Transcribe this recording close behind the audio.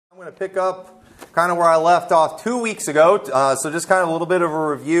going to pick up kind of where I left off 2 weeks ago. So just kind of a little bit of a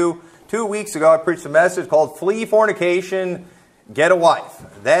review. 2 weeks ago I preached a message called Flee Fornication, Get a Wife.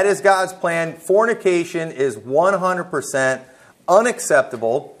 That is God's plan. Fornication is 100%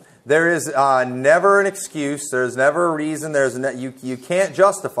 unacceptable. There is never an excuse. There's never a reason. You can't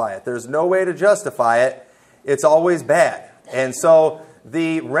justify it. There's no way to justify it. It's always bad. And so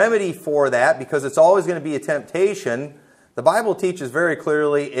the remedy for that, because it's always going to be a temptation, the Bible teaches very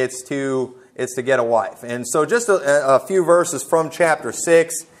clearly it's to get a wife. And so just a few verses from chapter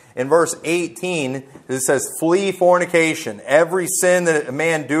 6. In verse 18, it says, Flee fornication. Every sin that a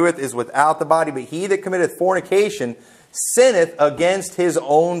man doeth is without the body, but he that committeth fornication sinneth against his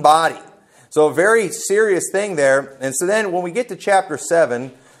own body. So a very serious thing there. And so then when we get to chapter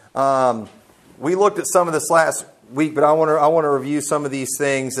 7, we looked at some of this last week, but I want to review some of these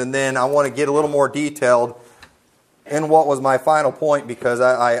things, and then I want to get a little more detailed in what was my final point, because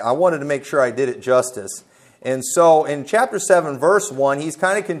I wanted to make sure I did it justice. And so in chapter 7, verse 1, he's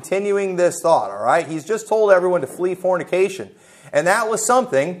kind of continuing this thought, all right? He's just told everyone to flee fornication. And that was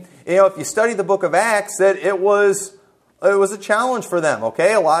something, if you study the book of Acts, that it was a challenge for them,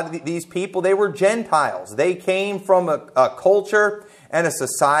 okay? A lot of these people, they were Gentiles. They came from a culture and a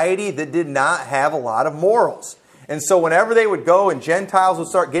society that did not have a lot of morals. And so whenever they would go and Gentiles would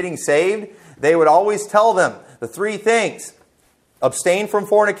start getting saved, they would always tell them the three things: abstain from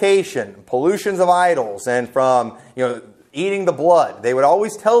fornication, pollutions of idols, and from eating the blood. They would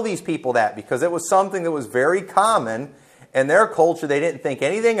always tell these people that because it was something that was very common in their culture. They didn't think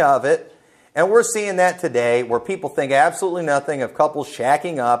anything of it. And we're seeing that today, where people think absolutely nothing of couples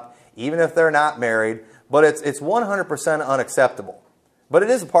shacking up, even if they're not married. But it's 100% unacceptable. But it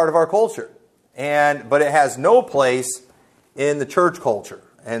is a part of our culture. But it has no place in the church culture.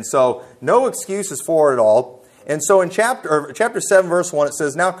 And so no excuses for it all. And so in chapter 7, verse 1, it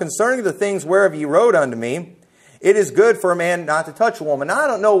says, Now concerning the things whereof ye wrote unto me, it is good for a man not to touch a woman. Now, I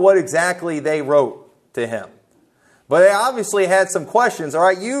don't know what exactly they wrote to him, but they obviously had some questions. All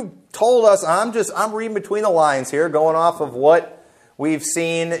right, you told us, I'm reading between the lines here, going off of what we've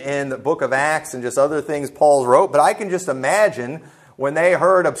seen in the book of Acts and just other things Paul wrote. But I can just imagine when they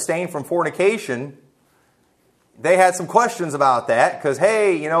heard abstain from fornication, they had some questions about that, because,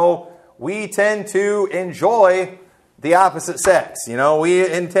 hey, we tend to enjoy the opposite sex.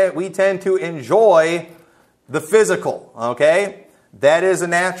 We tend to enjoy the physical, okay? That is a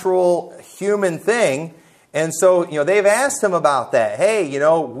natural human thing. And so, they've asked him about that. Hey,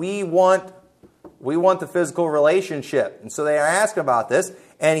 we want the physical relationship. And so they are asking about this.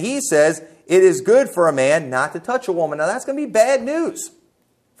 And he says, it is good for a man not to touch a woman. Now, that's going to be bad news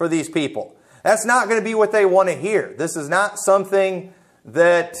for these people. That's not going to be what they want to hear. This is not something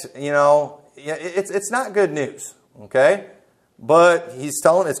that, it's not good news, okay? But he's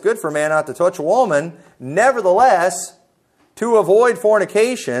telling it's good for a man not to touch a woman. Nevertheless, to avoid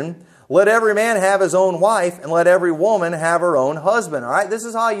fornication, let every man have his own wife, and let every woman have her own husband, all right? This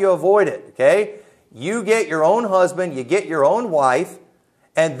is how you avoid it, okay? You get your own husband, you get your own wife,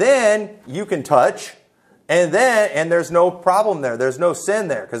 and then you can touch, and there's no problem there. There's no sin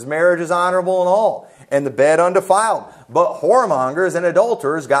there, because marriage is honorable and all, and the bed undefiled. But whoremongers and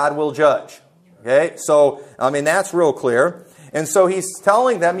adulterers God will judge. Okay, so, that's real clear. And so he's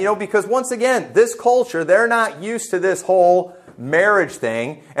telling them, because once again, this culture, they're not used to this whole marriage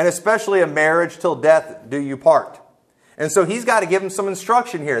thing, and especially a marriage till death do you part. And so he's got to give them some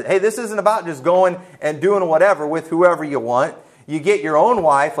instruction here. Hey, this isn't about just going and doing whatever with whoever you want. You get your own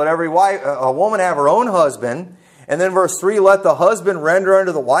wife, let a woman have her own husband. And then verse 3, let the husband render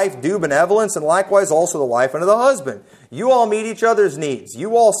unto the wife due benevolence, and likewise also the wife unto the husband. You all meet each other's needs.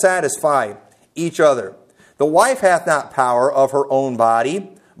 You all satisfy each other. The wife hath not power of her own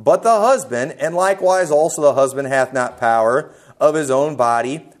body, but the husband, and likewise also the husband hath not power of his own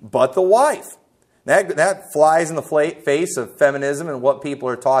body, but the wife. That flies in the face of feminism and what people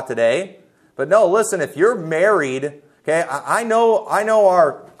are taught today. But no, listen, if you're married, okay, I know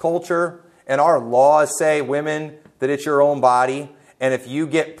our culture and our laws say, women, that it's your own body. And if you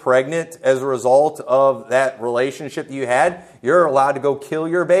get pregnant as a result of that relationship you had, you're allowed to go kill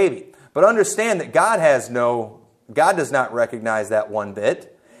your baby. But understand that God does not recognize that one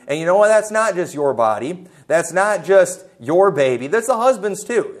bit. And you know what? That's not just your body. That's not just your baby. That's the husband's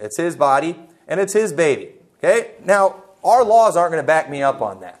too. It's his body and it's his baby. Okay? Now, our laws aren't going to back me up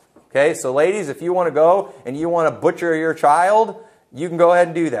on that. Okay? So ladies, if you want to go and you want to butcher your child, you can go ahead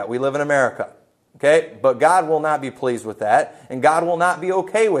and do that. We live in America. Okay? But God will not be pleased with that. And God will not be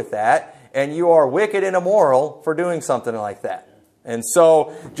okay with that. And you are wicked and immoral for doing something like that. And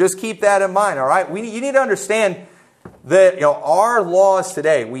so just keep that in mind, all right? You need to understand that our laws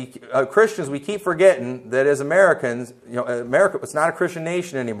today, we Christians, we keep forgetting that as Americans, America, it's not a Christian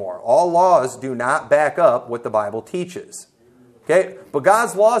nation anymore. All laws do not back up what the Bible teaches. Okay, but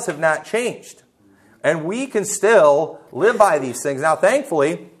God's laws have not changed, and we can still live by these things. Now,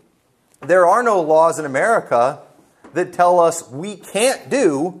 thankfully, there are no laws in America that tell us we can't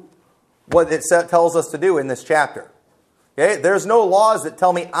do what it tells us to do in this chapter. Okay, there's no laws that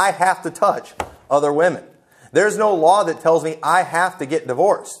tell me I have to touch other women. There's no law that tells me I have to get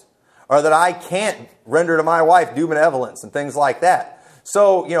divorced or that I can't render to my wife due benevolence and things like that.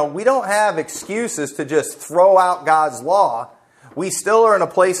 So, we don't have excuses to just throw out God's law. We still are in a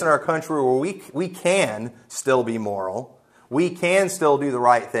place in our country where we can still be moral. We can still do the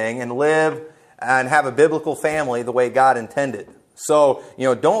right thing and live and have a biblical family the way God intended. So,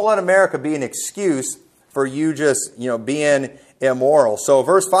 don't let America be an excuse for you just, being immoral. So,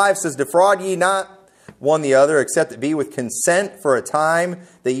 verse 5 says, defraud ye not one the other, except it be with consent for a time,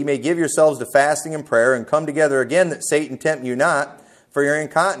 that ye may give yourselves to fasting and prayer, and come together again, that Satan tempt you not for your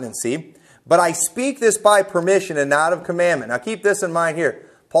incontinency. But I speak this by permission and not of commandment. Now keep this in mind here.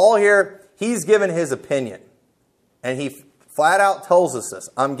 Paul here, he's given his opinion. And he flat out tells us this.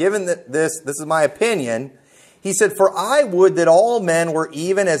 I'm giving this is my opinion. He said, for I would that all men were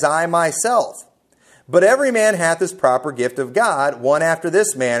even as I myself. But every man hath his proper gift of God, one after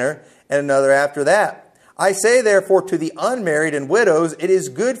this manner, and another after that. I say therefore to the unmarried and widows, it is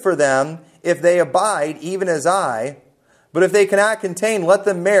good for them if they abide, even as I. But if they cannot contain, let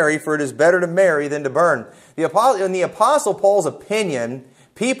them marry, for it is better to marry than to burn. In the Apostle Paul's opinion,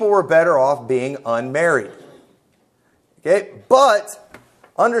 people were better off being unmarried. Okay, but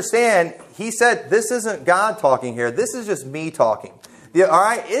understand, he said this isn't God talking here. This is just me talking. All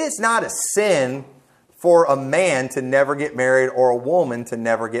right, it is not a sin for a man to never get married or a woman to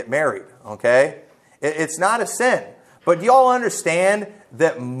never get married. Okay, it's not a sin. But do y'all understand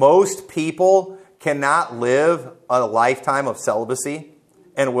that most people cannot live a lifetime of celibacy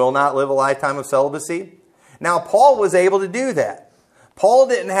and will not live a lifetime of celibacy? Now, Paul was able to do that. Paul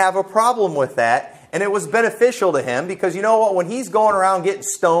didn't have a problem with that, and it was beneficial to him because you know what? When he's going around getting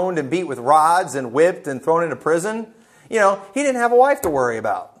stoned and beat with rods and whipped and thrown into prison, he didn't have a wife to worry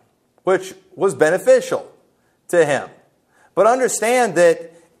about, which was beneficial to him. But understand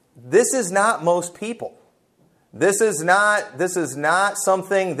that this is not most people. This is not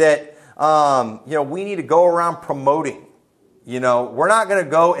something that we need to go around promoting. We're not going to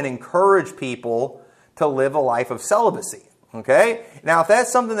go and encourage people to live a life of celibacy. Okay? Now, if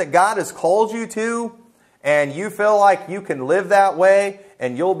that's something that God has called you to, and you feel like you can live that way,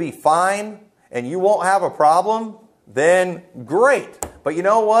 and you'll be fine, and you won't have a problem, then great. But you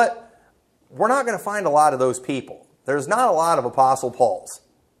know what? We're not going to find a lot of those people. There's not a lot of Apostle Pauls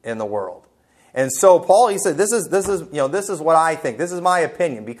in the world. And so Paul, he said, this is what I think. This is my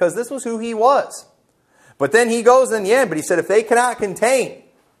opinion, because this was who he was. But then he goes in the end, but he said, if they cannot contain,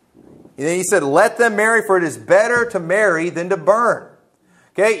 and then he said, let them marry, for it is better to marry than to burn.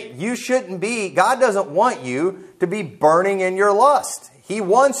 Okay, you shouldn't be, God doesn't want you to be burning in your lust. He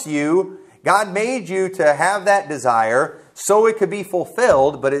wants you, God made you to have that desire so it could be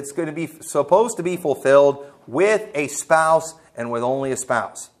fulfilled, but it's going to be supposed to be fulfilled with a spouse and with only a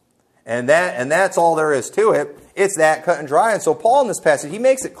spouse. And that's all there is to it. It's that cut and dry. And so Paul in this passage, he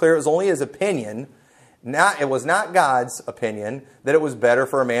makes it clear it was only his opinion. It was not God's opinion that it was better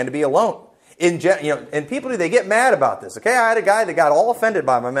for a man to be alone. And people, they get mad about this. Okay, I had a guy that got all offended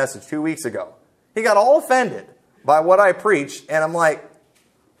by my message 2 weeks ago. He got all offended by what I preached. And I'm like,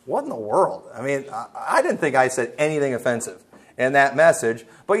 what in the world? I mean, I didn't think I said anything offensive in that message.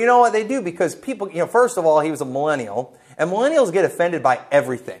 But you know what they do? Because people, first of all, he was a millennial. And millennials get offended by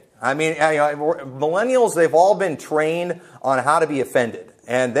everything. I mean, millennials, they've all been trained on how to be offended.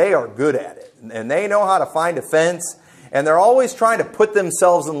 And they are good at it. And they know how to find offense. And they're always trying to put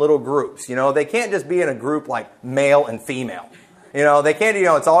themselves in little groups. They can't just be in a group like male and female. They can't,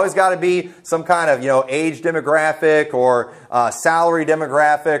 it's always got to be some kind of, age demographic or salary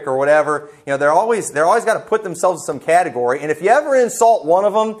demographic or whatever. They're always got to put themselves in some category. And if you ever insult one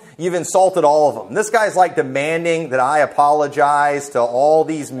of them, you've insulted all of them. This guy's like demanding that I apologize to all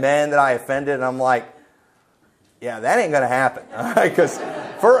these men that I offended. And I'm like, yeah, that ain't going to happen. Because,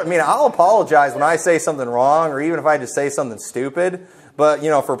 I'll apologize when I say something wrong or even if I just say something stupid. But,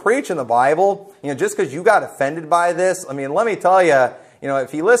 for preaching the Bible, just because you got offended by this, let me tell you,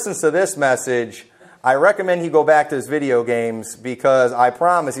 if he listens to this message, I recommend he go back to his video games because I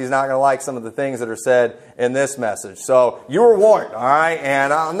promise he's not going to like some of the things that are said in this message. So you were warned, all right?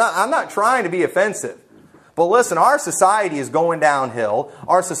 And I'm not trying to be offensive. But listen, our society is going downhill.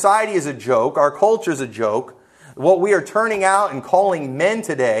 Our society is a joke. Our culture is a joke. What we are turning out and calling men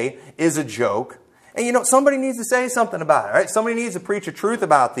today is a joke. And you know, somebody needs to say something about it, right? Somebody needs to preach a truth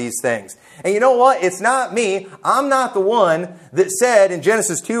about these things. And you know what? It's not me. I'm not the one that said in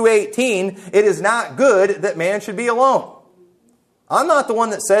Genesis 2:18, it is not good that man should be alone. I'm not the one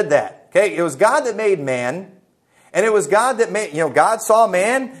that said that. Okay? It was God that made man. And it was God that made, God saw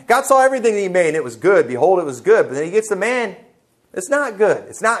man. God saw everything that He made and it was good. Behold, it was good. But then He gets to man. It's not good.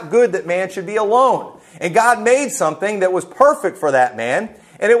 It's not good that man should be alone. And God made something that was perfect for that man.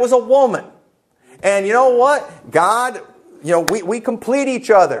 And it was a woman. And you know what? God, we complete each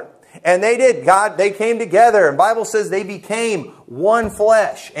other. And they did. They came together. And the Bible says they became one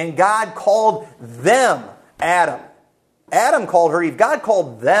flesh. And God called them Adam. Adam called her Eve. God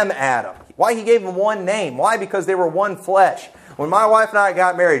called them Adam. Why? He gave them one name. Why? Because they were one flesh. When my wife and I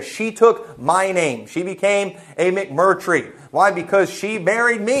got married, she took my name. She became a McMurtry. Why? Because she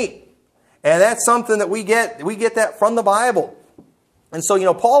married me. And that's something that we get that from the Bible. And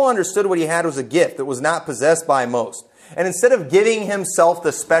so, Paul understood what he had was a gift that was not possessed by most. And instead of giving himself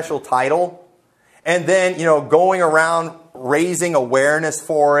the special title and then, going around raising awareness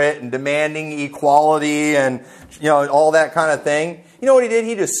for it and demanding equality and, all that kind of thing, you know what he did?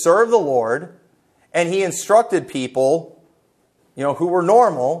 He just served the Lord and he instructed people, who were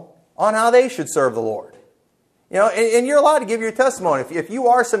normal on how they should serve the Lord. And you're allowed to give your testimony. If you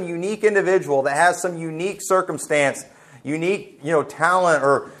are some unique individual that has some unique circumstance, unique, talent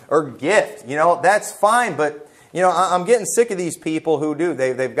or gift, that's fine. But, I'm getting sick of these people who do.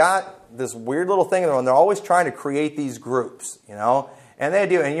 They've got this weird little thing and they're always trying to create these groups, and they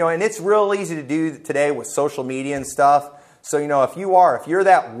do. And it's real easy to do today with social media and stuff. So, if you're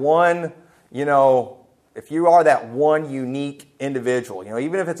that one, if you are that one unique individual,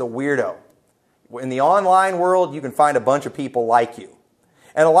 even if it's a weirdo, in the online world, you can find a bunch of people like you.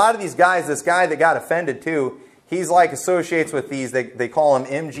 And a lot of these guys, this guy that got offended too, he's like associates with these, they call him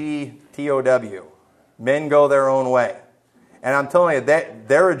MGTOW. Men go their own way. And I'm telling you, that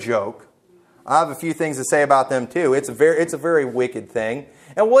they're a joke. I have a few things to say about them too. It's a very wicked thing.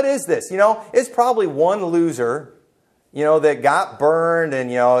 And what is this? It's probably one loser, that got burned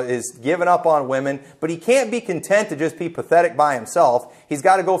and, is giving up on women. But he can't be content to just be pathetic by himself. He's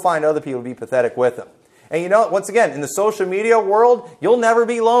got to go find other people to be pathetic with him. And once again, in the social media world, you'll never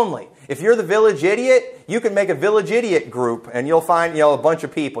be lonely. If you're the village idiot, you can make a village idiot group and you'll find, a bunch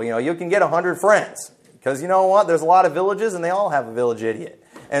of people. You can get 100 friends. Because you know what? There's a lot of villages and they all have a village idiot.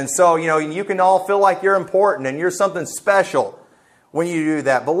 And so, you can all feel like you're important and you're something special when you do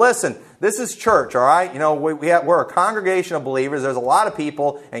that. But listen, this is church, all right? We're a congregation of believers. There's a lot of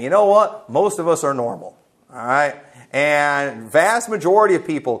people. And you know what? Most of us are normal, all right? And vast majority of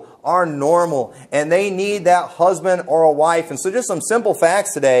people are normal. And they need that husband or a wife. And so just some simple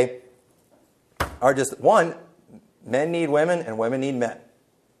facts today are just, one, men need women and women need men.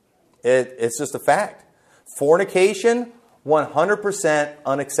 It's just a fact. Fornication, 100%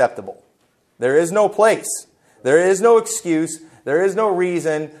 unacceptable. There is no place. There is no excuse. There is no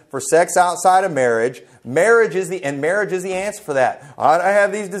reason for sex outside of marriage. Marriage is the answer for that. I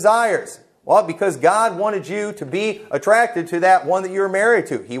have these desires. Well, because God wanted you to be attracted to that one that you were married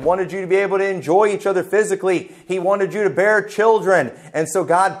to. He wanted you to be able to enjoy each other physically. He wanted you to bear children. And so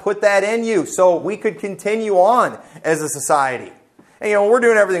God put that in you so we could continue on as a society. And we're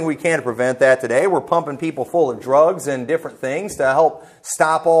doing everything we can to prevent that today. We're pumping people full of drugs and different things to help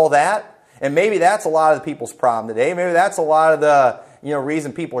stop all that. And maybe that's a lot of the people's problem today. Maybe that's a lot of the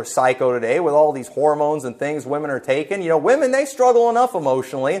reason people are psycho today with all these hormones and things women are taking. Women, they struggle enough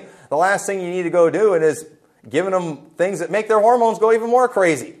emotionally. The last thing you need to go doing is giving them things that make their hormones go even more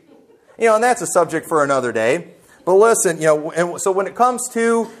crazy. And that's a subject for another day. But listen, and so when it comes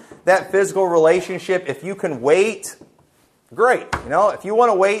to that physical relationship, if you can wait, great. If you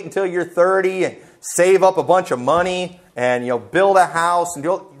want to wait until you're 30 and save up a bunch of money and build a house and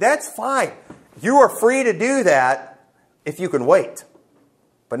that's fine. You are free to do that if you can wait.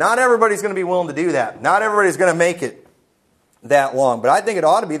 But not everybody's going to be willing to do that. Not everybody's going to make it that long. But I think it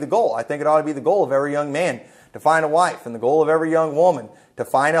ought to be the goal. I think it ought to be the goal of every young man to find a wife and the goal of every young woman to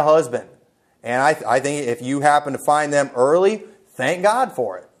find a husband. And I think if you happen to find them early, thank God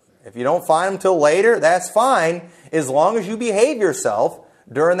for it. If you don't find them till later, that's fine, as long as you behave yourself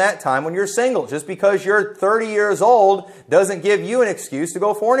during that time when you're single. Just because you're 30 years old doesn't give you an excuse to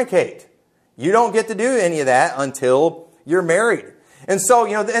go fornicate. You don't get to do any of that until you're married. And so,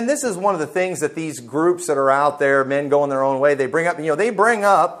 and this is one of the things that these groups that are out there, men going their own way, they bring up,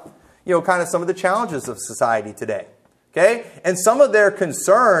 kind of some of the challenges of society today. Okay? And some of their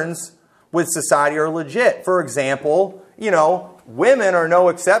concerns with society are legit. For example, women are no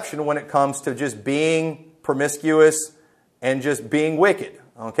exception when it comes to just being, promiscuous and just being wicked.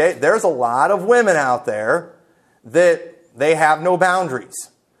 Okay? There's a lot of women out there that they have no boundaries.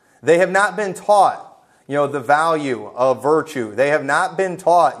 They have not been taught, the value of virtue. They have not been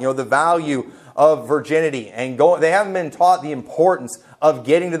taught, the value of virginity. And they haven't been taught the importance of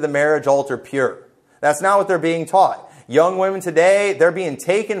getting to the marriage altar pure. That's not what they're being taught. Young women today, they're being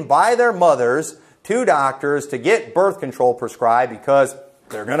taken by their mothers to doctors to get birth control prescribed because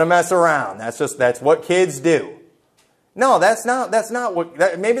they're going to mess around. That's what kids do. No,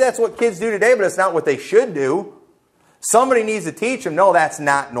 maybe that's what kids do today, but it's not what they should do. Somebody needs to teach them, no, that's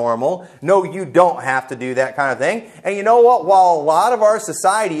not normal. No, you don't have to do that kind of thing. And you know what? While a lot of our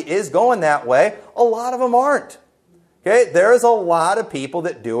society is going that way, a lot of them aren't. Okay? There's a lot of people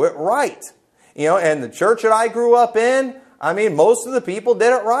that do it right. And the church that I grew up in, most of the people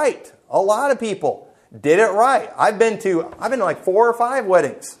did it right. A lot of people did it right. I've been to like 4 or 5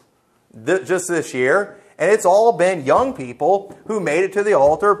 weddings just this year, and it's all been young people who made it to the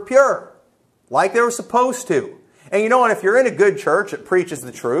altar pure, like they were supposed to. And and if you're in a good church that preaches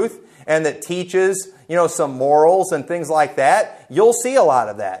the truth and that teaches, some morals and things like that, you'll see a lot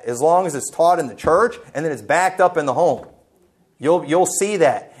of that as long as it's taught in the church and then it's backed up in the home. You'll see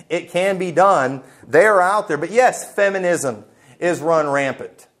that. It can be done. They're out there. But yes, feminism is run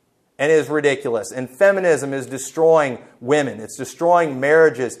rampant and is ridiculous. And feminism is destroying women. It's destroying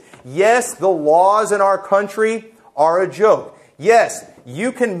marriages. Yes, the laws in our country are a joke. Yes,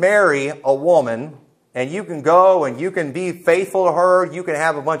 you can marry a woman and you can go and you can be faithful to her. You can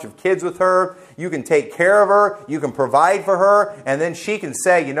have a bunch of kids with her. You can take care of her. You can provide for her. And then she can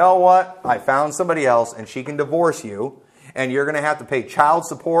say, you know what? I found somebody else, and she can divorce you. And you're going to have to pay child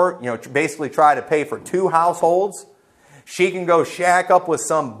support, basically try to pay for 2 households. She can go shack up with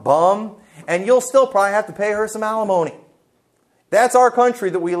some bum, and you'll still probably have to pay her some alimony. That's our country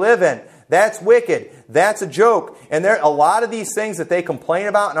that we live in. That's wicked. That's a joke. And a lot of these things that they complain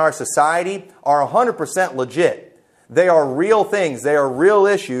about in our society are 100% legit. They are real things. They are real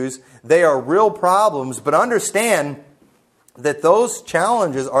issues. They are real problems. But understand that those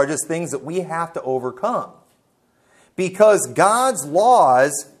challenges are just things that we have to overcome. Because God's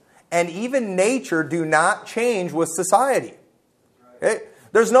laws and even nature do not change with society. Okay?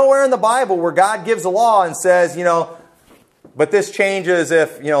 There's nowhere in the Bible where God gives a law and says, but this changes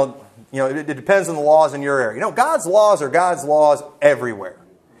if, it depends on the laws in your area. God's laws are God's laws everywhere.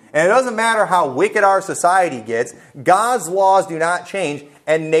 And it doesn't matter how wicked our society gets, God's laws do not change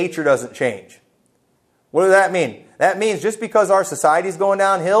and nature doesn't change. What does that mean? That means just because our society is going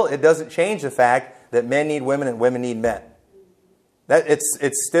downhill, it doesn't change the fact that men need women and women need men.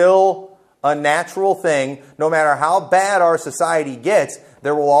 It's still a natural thing. No matter how bad our society gets,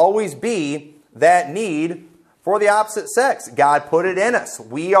 there will always be that need for the opposite sex. God put it in us.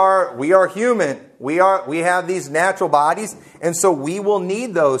 We are human. We have these natural bodies, and so we will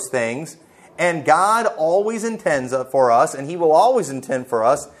need those things. And God always intends for us, and He will always intend for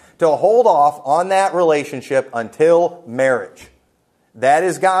us to hold off on that relationship until marriage. That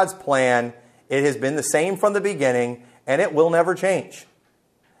is God's plan. It has been the same from the beginning, and it will never change.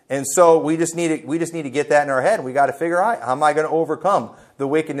 And so we just need to get that in our head. We got to figure out, how am I going to overcome the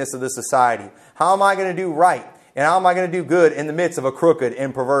wickedness of the society? How am I going to do right? And how am I going to do good in the midst of a crooked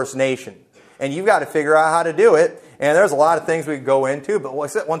and perverse nation? And you've got to figure out how to do it. And there's a lot of things we could go into, but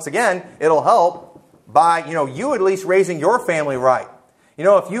once again, it'll help by, you at least raising your family right.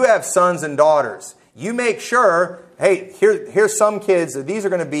 If you have sons and daughters, you make sure, hey, here's some kids, these are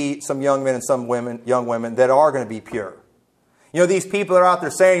going to be some young men and some young women that are going to be pure. These people are out there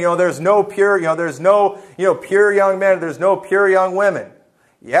saying, there's no pure, there's no, pure young men, there's no pure young women.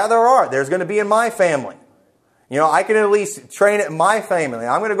 Yeah, there are. There's going to be in my family. I can at least train it in my family.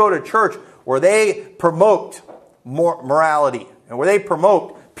 I'm going to go to church where they promote morality and where they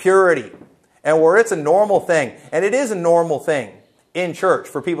promote purity and where it's a normal thing. And it is a normal thing in church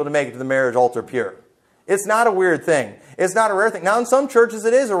for people to make it to the marriage altar pure. It's not a weird thing. It's not a rare thing. Now, in some churches,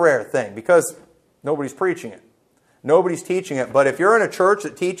 it is a rare thing because nobody's preaching it. Nobody's teaching it. But if you're in a church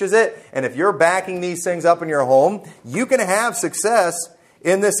that teaches it, and if you're backing these things up in your home, you can have success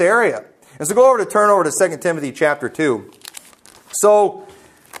in this area. And so turn over to 2 Timothy chapter 2. So,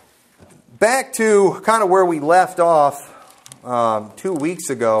 back to kind of where we left off 2 weeks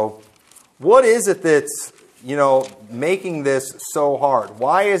ago. What is it that's, making this so hard?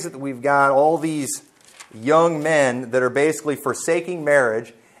 Why is it that we've got all these young men that are basically forsaking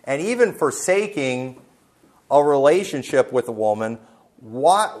marriage and even forsaking a relationship with a woman?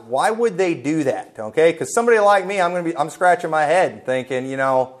 Why would they do that? Okay, because somebody like me, I'm scratching my head thinking,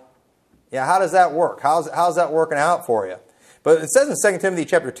 how does that work? How's that working out for you? But it says in 2 Timothy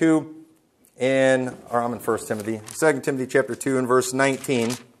chapter 2 I'm in 1 Timothy, 2 Timothy chapter 2 and verse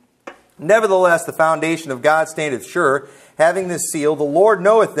 19. Nevertheless, the foundation of God standeth sure, having this seal, the Lord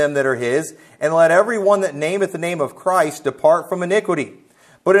knoweth them that are his, and let every one that nameth the name of Christ depart from iniquity.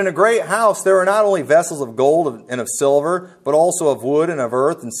 But in a great house there are not only vessels of gold and of silver, but also of wood and of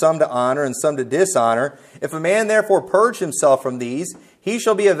earth, and some to honor and some to dishonor. If a man therefore purge himself from these, he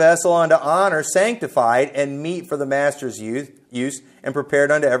shall be a vessel unto honor, sanctified, and meet for the master's use, and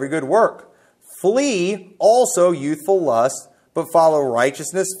prepared unto every good work. Flee also youthful lust, but follow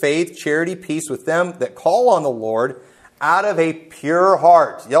righteousness, faith, charity, peace with them that call on the Lord out of a pure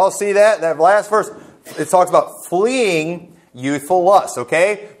heart. Y'all see that? That last verse, it talks about fleeing youthful lust,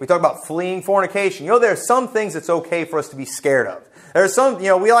 okay? We talk about fleeing fornication. You know, there are some things it's okay for us to be scared of. There's some,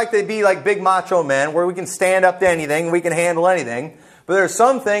 we like to be like big macho men where we can stand up to anything, we can handle anything. But there are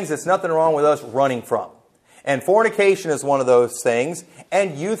some things that's nothing wrong with us running from. And fornication is one of those things.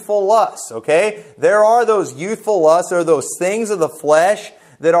 And youthful lusts, okay? There are those youthful lusts, there are those things of the flesh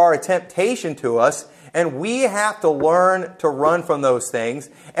that are a temptation to us. And we have to learn to run from those things.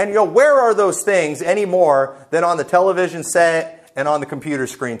 And where are those things any more than on the television set and on the computer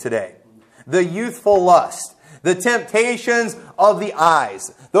screen today? The youthful lust. The temptations of the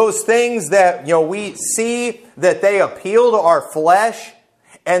eyes. Those things that we see that they appeal to our flesh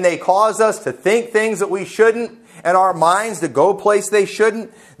and they cause us to think things that we shouldn't and our minds to go place they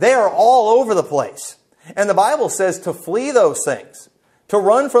shouldn't. They are all over the place. And the Bible says to flee those things. To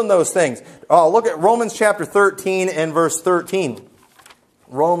run from those things. Look at Romans chapter 13 and verse 13.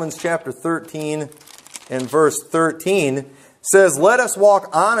 Romans chapter 13 and verse 13 says, let us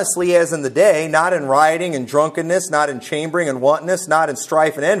walk honestly as in the day, not in rioting and drunkenness, not in chambering and wantonness, not in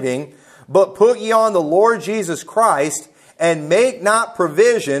strife and envying, but put ye on the Lord Jesus Christ, and make not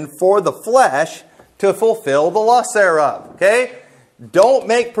provision for the flesh to fulfill the lust thereof. Okay? Don't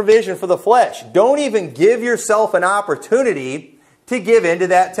make provision for the flesh. Don't even give yourself an opportunity to give into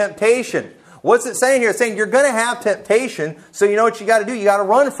that temptation. What's it saying here? It's saying you're going to have temptation, so you know what you got to do? You got to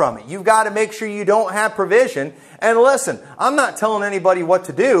run from it. You've got to make sure you don't have provision. And listen, I'm not telling anybody what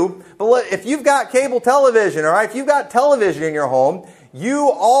to do, but if you've got cable television, all right, if you've got television in your home, you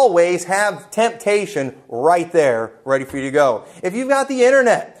always have temptation right there, ready for you to go. If you've got the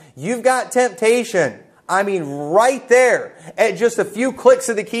internet, you've got temptation. I mean, right there. At just a few clicks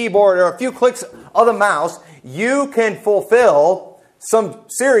of the keyboard or a few clicks of the mouse, you can fulfill some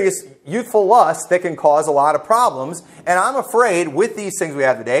serious youthful lust that can cause a lot of problems. And I'm afraid with these things we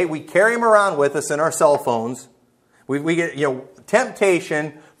have today, we carry them around with us in our cell phones. We get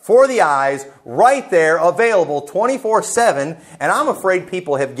temptation for the eyes right there, available 24/7, and I'm afraid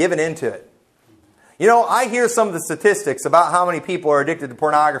people have given into it. I hear some of the statistics about how many people are addicted to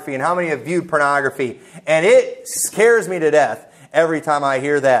pornography and how many have viewed pornography, and it scares me to death every time I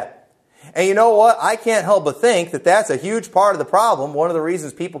hear that. And you know what? I can't help but think that that's a huge part of the problem. One of the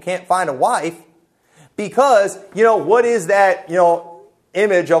reasons people can't find a wife, because what is that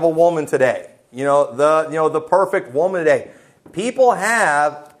image of a woman today? The perfect woman today. People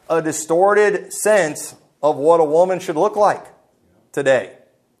have a distorted sense of what a woman should look like today.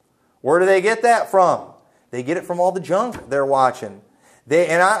 Where do they get that from? They get it from all the junk they're watching.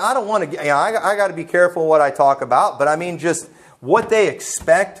 I don't want to. I got to be careful what I talk about, but I mean just what they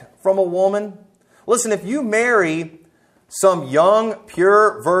expect from a woman. Listen, if you marry some young,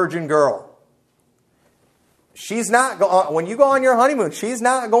 pure virgin girl, she's not when you go on your honeymoon, she's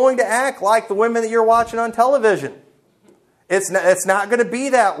not going to act like the women that you're watching on television. It's not going to be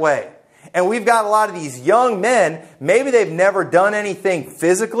that way. And we've got a lot of these young men, maybe they've never done anything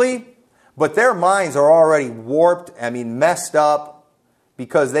physically, but their minds are already warped, messed up,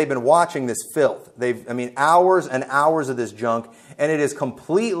 because they've been watching this filth. Hours and hours of this junk, and it has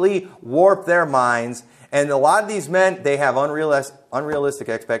completely warped their minds. And a lot of these men, they have unrealistic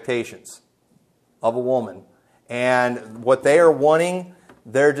expectations of a woman. And what they are wanting,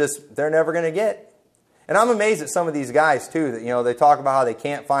 they're never going to get. And I'm amazed at some of these guys, too, that, they talk about how they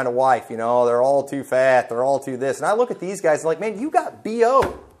can't find a wife. They're all too fat, they're all too this. And I look at these guys and I'm like, man, you got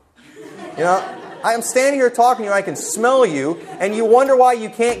B.O. I'm standing here talking to you, I can smell you, and you wonder why you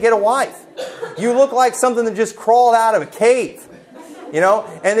can't get a wife. You look like something that just crawled out of a cave.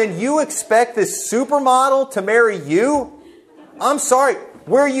 And then you expect this supermodel to marry you? I'm sorry,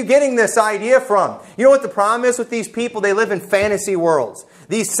 where are you getting this idea from? You know what the problem is with these people? They live in fantasy worlds.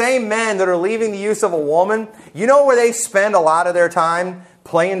 These same men that are leaving the use of a woman, you know where they spend a lot of their time?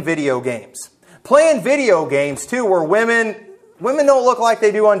 Playing video games. Playing video games, too, where women don't look like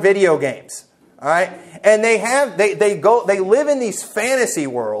they do on video games. All right? And they live in these fantasy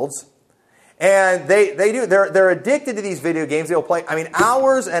worlds, And they're addicted to these video games. They'll play,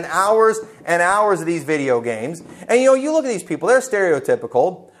 hours and hours and hours of these video games. And you look at these people, they're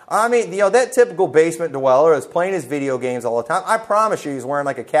stereotypical. That typical basement dweller is playing his video games all the time. I promise you he's wearing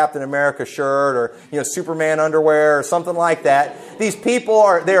like a Captain America shirt or, Superman underwear or something like that. These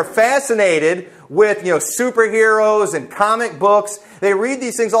people they're fascinated with, superheroes and comic books. They read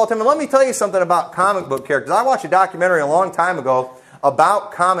these things all the time. And let me tell you something about comic book characters. I watched a documentary a long time ago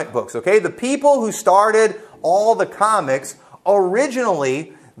about comic books, okay? The people who started all the comics,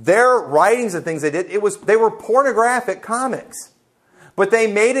 originally, their writings and things they did, they were pornographic comics. But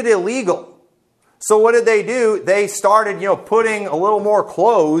they made it illegal. So what did they do? They started, putting a little more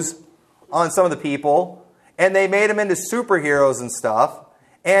clothes on some of the people, and they made them into superheroes and stuff.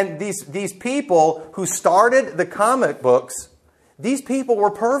 And these people who started the comic books, these people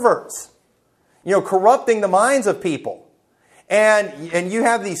were perverts, corrupting the minds of people. And you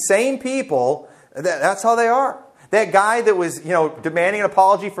have these same people, that's how they are. That guy that was, demanding an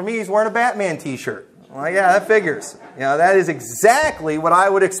apology for me, he's wearing a Batman t-shirt. Well, yeah, that figures. That is exactly what I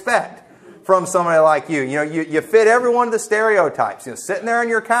would expect from somebody like you. You fit every one of the stereotypes. Sitting there on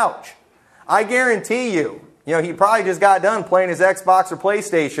your couch. I guarantee you, he probably just got done playing his Xbox or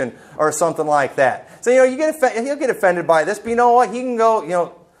PlayStation or something like that. So, he'll get offended by this, but you know what? He can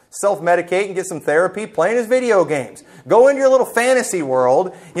go, self-medicate and get some therapy playing his video games. Go into your little fantasy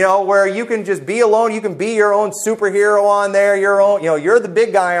world, where you can just be alone. You can be your own superhero on there. You're the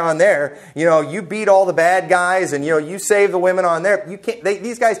big guy on there. You beat all the bad guys and, you save the women on there.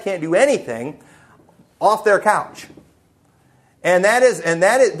 These guys can't do anything off their couch. And that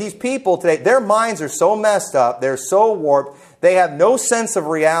is these people today, their minds are so messed up. They're so warped. They have no sense of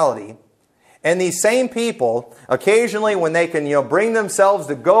reality. And these same people, occasionally when they can bring themselves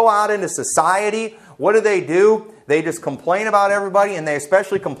to go out into society, what do? They just complain about everybody, and they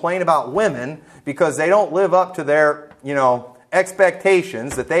especially complain about women because they don't live up to their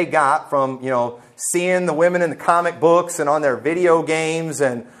expectations that they got from seeing the women in the comic books and on their video games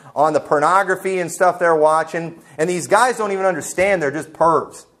and on the pornography and stuff they're watching. And these guys don't even understand they're just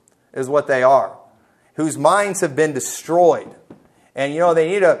pervs, is what they are, whose minds have been destroyed. And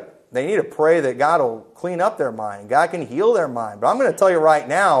they need to pray that God will clean up their mind. God can heal their mind. But I'm going to tell you right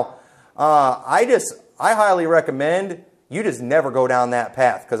now, I highly recommend you just never go down that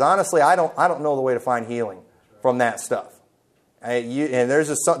path. Because honestly, I don't know the way to find healing from that stuff. And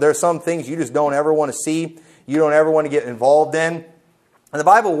there's some things you just don't ever want to see. You don't ever want to get involved in. And the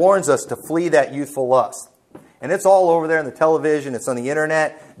Bible warns us to flee that youthful lust. And it's all over there in the television. It's on the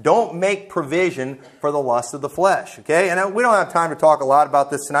internet. Don't make provision for the lust of the flesh. Okay? And we don't have time to talk a lot about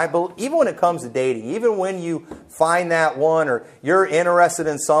this tonight. But even when it comes to dating, even when you find that one or you're interested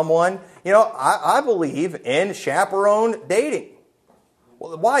in someone, I believe in chaperone dating.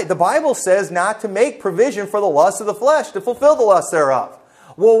 Well, why? The Bible says not to make provision for the lust of the flesh, to fulfill the lust thereof.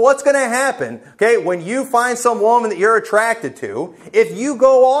 Well, what's going to happen, okay, when you find some woman that you're attracted to, if you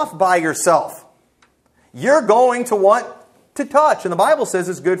go off by yourself? You're going to want to touch. And the Bible says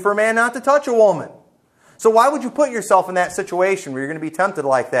it's good for a man not to touch a woman. So why would you put yourself in that situation where you're going to be tempted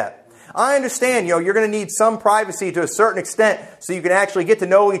like that? I understand, you're going to need some privacy to a certain extent so you can actually get to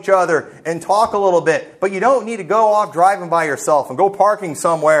know each other and talk a little bit. But you don't need to go off driving by yourself and go parking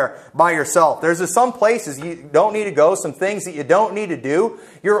somewhere by yourself. There's just some places you don't need to go, some things that you don't need to do.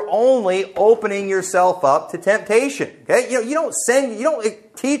 You're only opening yourself up to temptation. Okay? You don't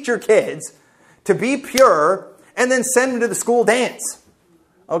teach your kids to be pure and then send them to the school dance.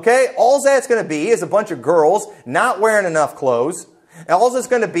 Okay? All that's going to be is a bunch of girls not wearing enough clothes. All it's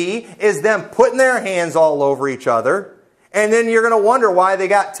going to be is them putting their hands all over each other. And then you're going to wonder why they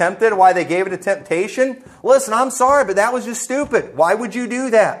got tempted, why they gave it a temptation. Listen, I'm sorry, but that was just stupid. Why would you do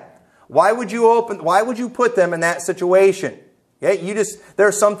that? Why would you put them in that situation? Okay? There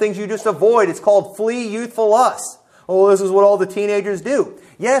are some things you just avoid. It's called flee youthful lust. Oh, this is what all the teenagers do.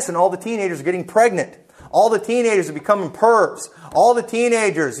 Yes, and all the teenagers are getting pregnant. All the teenagers are becoming pervs. All the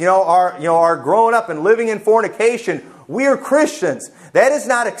teenagers, are growing up and living in fornication. We are Christians. That is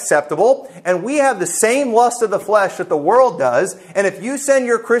not acceptable. And we have the same lust of the flesh that the world does. And if you send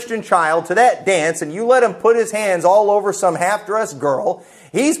your Christian child to that dance and you let him put his hands all over some half-dressed girl,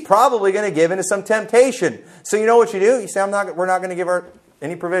 he's probably going to give into some temptation. So you know what you do? You say, we're not going to give her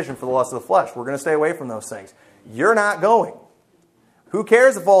any provision for the lust of the flesh. We're going to stay away from those things. You're not going. Who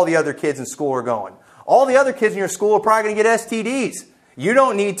cares if all the other kids in school are going? All the other kids in your school are probably going to get STDs. You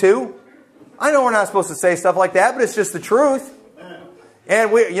don't need to. I know we're not supposed to say stuff like that, but it's just the truth.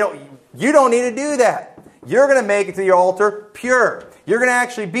 And you don't need to do that. You're going to make it to the altar pure. You're going to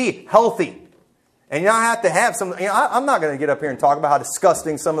actually be healthy. And you don't have to have some, I'm not going to get up here and talk about how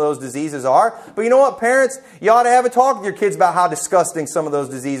disgusting some of those diseases are. But you know what, parents? You ought to have a talk with your kids about how disgusting some of those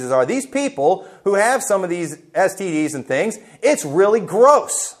diseases are. These people who have some of these STDs and things, it's really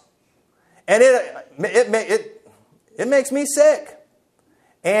gross. And it makes me sick.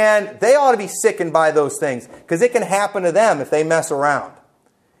 And they ought to be sickened by those things because it can happen to them if they mess around.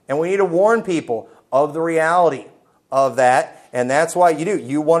 And we need to warn people of the reality of that. And that's why you do.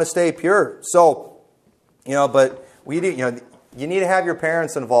 You want to stay pure. So, but we do, you need to have your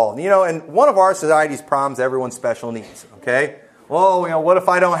parents involved. And one of our society's problems, everyone's special needs, okay? Well, what if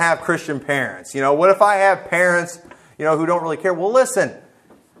I don't have Christian parents? What if I have parents, who don't really care? Well, listen,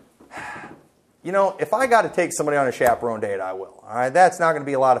 if I got to take somebody on a chaperone date, I will. All right, that's not going to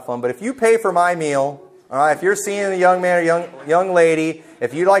be a lot of fun. But if you pay for my meal, all right, if you're seeing a young man or young lady,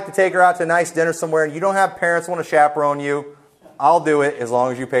 if you'd like to take her out to a nice dinner somewhere and you don't have parents who want to chaperone you, I'll do it as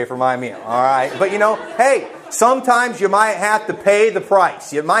long as you pay for my meal, all right? But, hey, sometimes you might have to pay the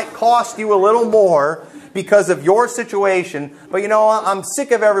price. It might cost you a little more because of your situation. But, I'm sick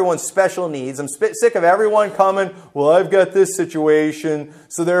of everyone's special needs. I'm sick of everyone coming, well, I've got this situation,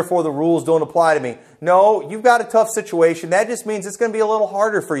 so therefore the rules don't apply to me. No, you've got a tough situation. That just means it's going to be a little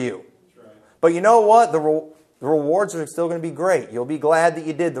harder for you. That's right. But you know what? The rewards are still going to be great. You'll be glad that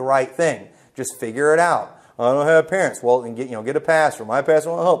you did the right thing. Just figure it out. I don't have parents. Well, then get a pastor. My pastor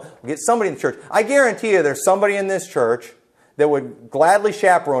won't help. Get somebody in the church. I guarantee you there's somebody in this church that would gladly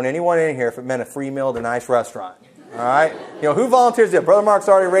chaperone anyone in here if it meant a free meal at a nice restaurant. All right? Who volunteers there? Brother Mark's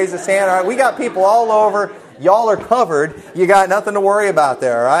already raised his hand. All right? We got people all over. Y'all are covered. You got nothing to worry about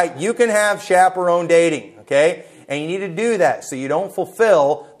there. All right? You can have chaperone dating. Okay? And you need to do that so you don't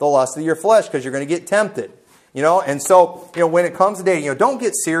fulfill the lust of your flesh because you're going to get tempted. And so, when it comes to dating, don't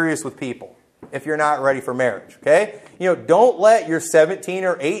get serious with people if you're not ready for marriage, okay? Don't let your 17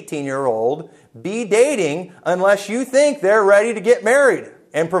 or 18-year-old be dating unless you think they're ready to get married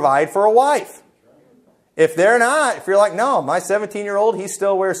and provide for a wife. If they're not, if you're like, no, my 17-year-old, he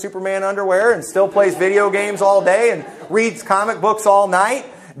still wears Superman underwear and still plays video games all day and reads comic books all night,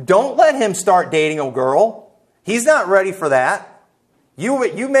 don't let him start dating a girl. He's not ready for that.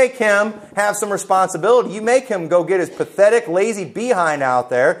 You make him have some responsibility. You make him go get his pathetic, lazy behind out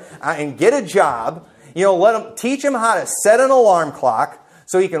there and get a job. Teach him how to set an alarm clock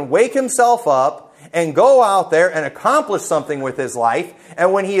so he can wake himself up and go out there and accomplish something with his life.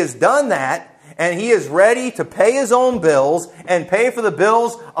 And when he has done that and he is ready to pay his own bills and pay for the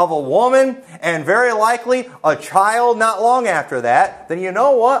bills of a woman and very likely a child not long after that, then you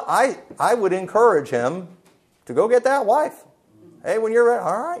know what? I would encourage him to go get that wife. Hey, when you're ready,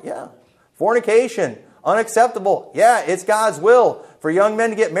 all right, yeah. Fornication, unacceptable. Yeah, it's God's will for young men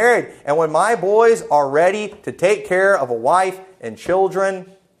to get married. And when my boys are ready to take care of a wife and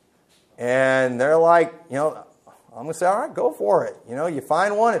children, and they're like, I'm going to say, all right, go for it. You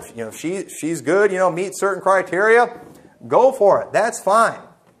find one. If she's good, meets certain criteria, go for it. That's fine.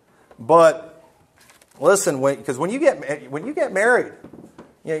 But listen, because when you get married,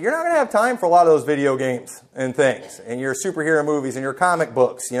 you're not going to have time for a lot of those video games and things, and your superhero movies and your comic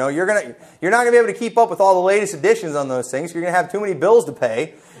books. You're not going to be able to keep up with all the latest editions on those things. You're going to have too many bills to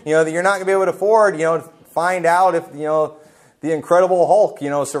pay. That you're not going to be able to afford. To find out if the Incredible Hulk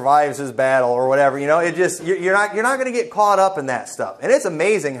survives his battle or whatever. You're not going to get caught up in that stuff. And it's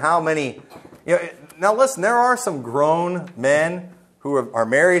amazing how many. Now listen, there are some grown men who are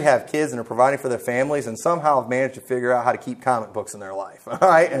married, have kids, and are providing for their families, and somehow have managed to figure out how to keep comic books in their life. All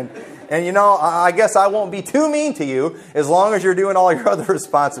right, and I guess I won't be too mean to you as long as you're doing all your other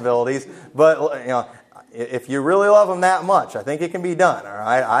responsibilities. But if you really love them that much, I think it can be done. All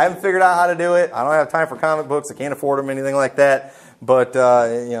right, I haven't figured out how to do it. I don't have time for comic books. I can't afford them, anything like that. But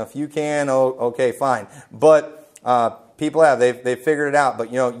if you can, okay, fine. But people they've figured it out.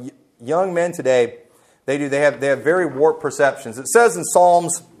 But young men today. They have very warped perceptions. It says in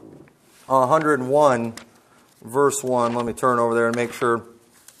Psalms 101, verse 1. Let me turn over there and make sure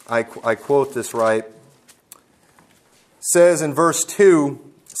I quote this right. It says in verse 2,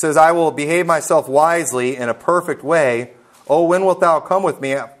 it says, I will behave myself wisely in a perfect way. Oh, when wilt thou come with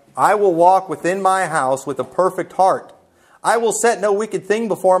me? I will walk within my house with a perfect heart. I will set no wicked thing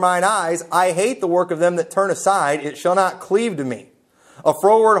before mine eyes. I hate the work of them that turn aside. It shall not cleave to me. A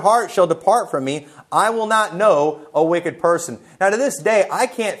froward heart shall depart from me. I will not know a wicked person. Now, to this day, I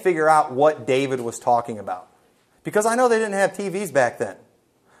can't figure out what David was talking about. Because I know they didn't have TVs back then.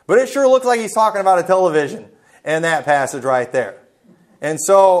 But it sure looks like he's talking about a television in that passage right there. And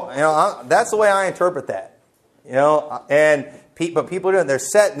so, that's the way I interpret that. But people are doing, they're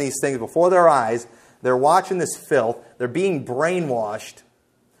setting these things before their eyes. They're watching this filth. They're being brainwashed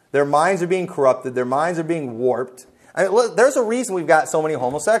Their minds are being corrupted. Their minds are being warped. I mean, look, there's a reason we've got so many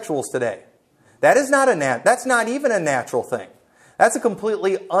homosexuals today. That is not that's not even a natural thing. That's a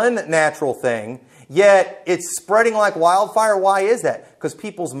completely unnatural thing, yet it's spreading like wildfire. Why is that? Because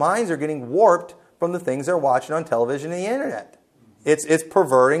people's minds are getting warped from the things they're watching on television and the internet. It's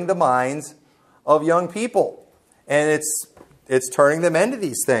perverting the minds of young people, and it's turning them into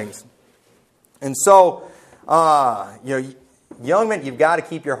these things. And so, young men, you've got to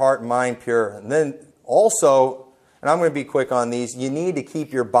keep your heart and mind pure. And then also, and I'm going to be quick on these, you need to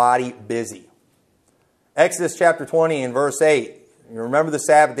keep your body busy. Exodus chapter 20 and verse 8. You remember the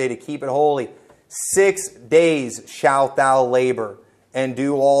Sabbath day to keep it holy. 6 days shalt thou labor and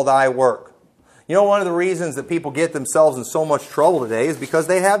do all thy work. You know, one of the reasons that people get themselves in so much trouble today is because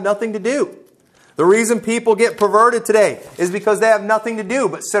they have nothing to do. The reason people get perverted today is because they have nothing to do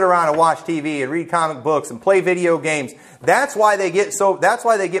but sit around and watch TV and read comic books and play video games. That's why they get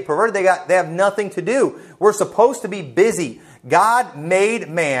perverted. They have nothing to do. We're supposed to be busy. God made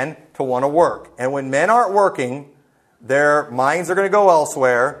man to want to work. And when men aren't working, their minds are going to go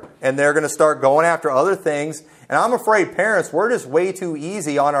elsewhere and they're going to start going after other things. And I'm afraid parents, we're just way too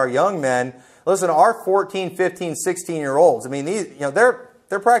easy on our young men. Listen, our 14, 15, 16-year-olds, I mean, they're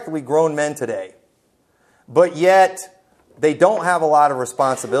practically grown men today. But yet, they don't have a lot of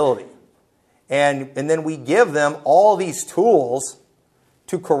responsibility. And then we give them all these tools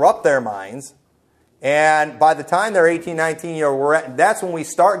to corrupt their minds. And by the time they're 18, 19 years old, that's when we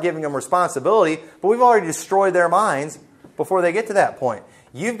start giving them responsibility. But we've already destroyed their minds before they get to that point.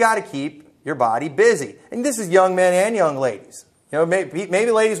 You've got to keep your body busy. And this is young men and young ladies. You know,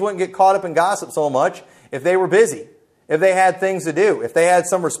 maybe ladies wouldn't get caught up in gossip so much if they were busy, if they had things to do, if they had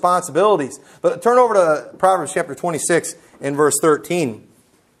some responsibilities. But turn over to Proverbs chapter 26 in verse 13.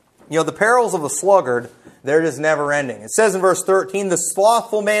 You know, the perils of the sluggard, they're just never ending. It says in verse 13, the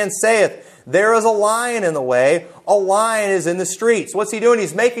slothful man saith, there is a lion in the way, a lion is in the streets. What's he doing?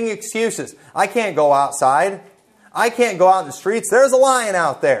 He's making excuses. I can't go outside. I can't go out in the streets. There's a lion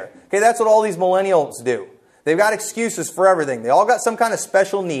out there. Okay, that's what all these millennials do. They've got excuses for everything. They all got some kind of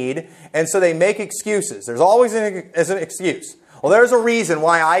special need, and so they make excuses. There's always an excuse. Well, there's a reason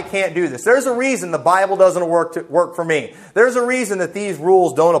why I can't do this. There's a reason the Bible doesn't work for me. There's a reason that these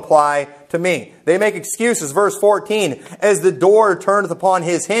rules don't apply to me. They make excuses. Verse 14, as the door turneth upon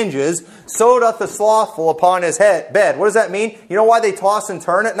his hinges, so doth the slothful upon his bed. What does that mean? You know why they toss and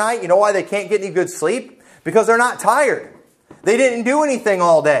turn at night? You know why they can't get any good sleep? Because they're not tired. They didn't do anything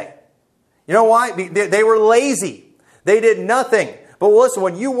all day. You know why? They were lazy. They did nothing. But listen,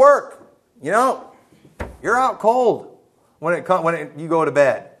 when you work, you know, you're out cold when you go to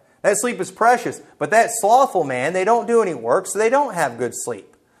bed. That sleep is precious. But that slothful man, they don't do any work, so they don't have good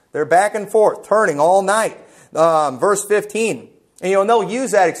sleep. They're back and forth, turning all night. Verse 15. And they'll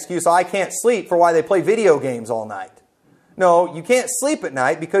use that excuse, I can't sleep, for why they play video games all night. No, you can't sleep at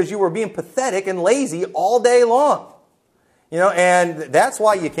night because you were being pathetic and lazy all day long. And that's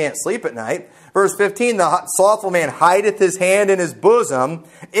why you can't sleep at night. Verse 15, the slothful man hideth his hand in his bosom.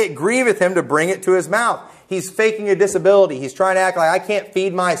 It grieveth him to bring it to his mouth. He's faking a disability. He's trying to act like I can't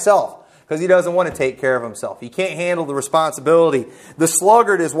feed myself because he doesn't want to take care of himself. He can't handle the responsibility. The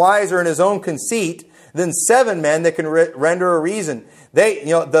sluggard is wiser in his own conceit than 7 men that can render a reason.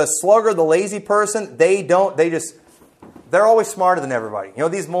 The sluggard, the lazy person, they're always smarter than everybody.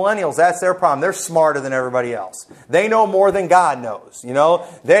 These millennials, that's their problem. They're smarter than everybody else. They know more than God knows.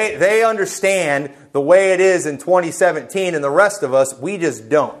 They understand the way it is in 2017, and the rest of us, we just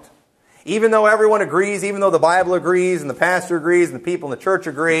don't. Even though everyone agrees, even though the Bible agrees, and the pastor agrees, and the people in the church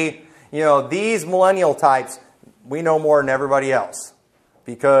agree, these millennial types, we know more than everybody else.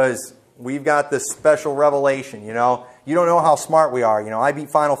 Because we've got this special revelation, You don't know how smart we are. I beat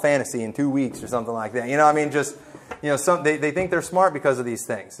Final Fantasy in 2 weeks or something like that. They think they're smart because of these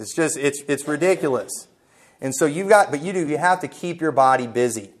things. It's ridiculous. And so you have to keep your body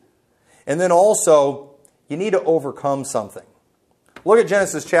busy. And then also, you need to overcome something. Look at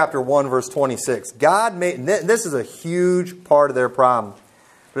Genesis chapter 1, verse 26. God made, this is a huge part of their problem.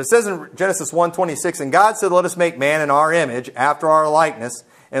 But it says in Genesis 1:26, and God said, let us make man in our image, after our likeness,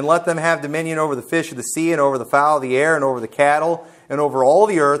 and let them have dominion over the fish of the sea, and over the fowl of the air, and over the cattle, and over all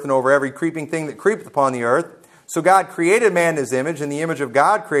the earth, and over every creeping thing that creepeth upon the earth. So God created man in his image, in the image of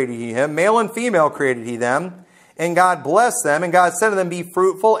God created he him. Male and female created he them. And God blessed them, and God said to them, be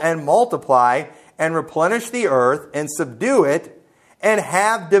fruitful and multiply, and replenish the earth, and subdue it, and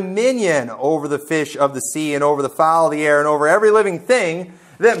have dominion over the fish of the sea, and over the fowl of the air, and over every living thing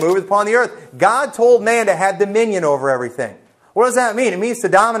that moveth upon the earth. God told man to have dominion over everything. What does that mean? It means to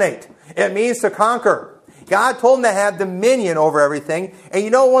dominate. It means to conquer. God told them to have dominion over everything. And you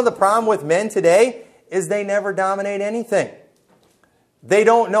know one of the problems with men today is they never dominate anything. They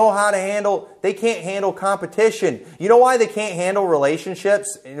don't know how to handle, they can't handle competition. You know why they can't handle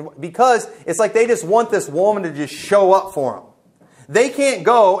relationships? Because it's like they just want this woman to just show up for them. They can't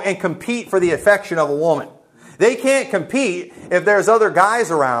go and compete for the affection of a woman. They can't compete if there's other guys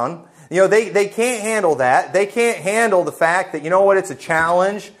around. You know, they can't handle that. They can't handle the fact that, you know what, it's a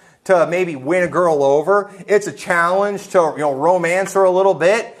challenge to maybe win a girl over. It's a challenge to, you know, romance her a little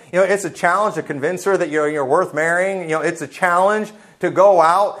bit. You know, it's a challenge to convince her that you're worth marrying. You know, it's a challenge to go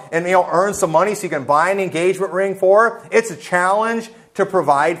out and, you know, earn some money so you can buy an engagement ring for her. It's a challenge to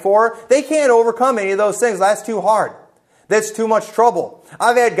provide for her. They can't overcome any of those things. That's too hard. That's too much trouble.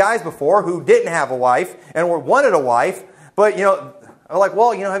 I've had guys before who didn't have a wife and wanted a wife, but, you know, I'm like,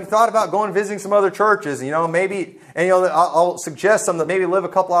 well, you know, have you thought about going and visiting some other churches? You know, maybe, and, you know, I'll suggest some that maybe live a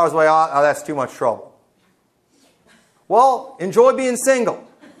couple hours away. Oh, that's too much trouble. Well, enjoy being single,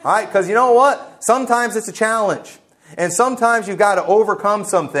 all right? Because you know what? Sometimes it's a challenge. And sometimes you've got to overcome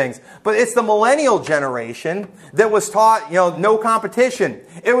some things. But it's the millennial generation that was taught, you know, no competition.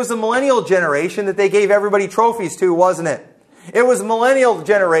 It was the millennial generation that they gave everybody trophies to, wasn't it? It was the millennial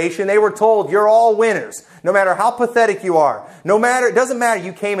generation. They were told, you're all winners. No matter how pathetic you are. No matter, it doesn't matter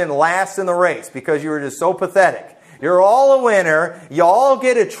you came in last in the race because you were just so pathetic. You're all a winner. You all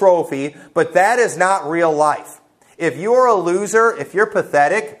get a trophy. But that is not real life. If you're a loser, if you're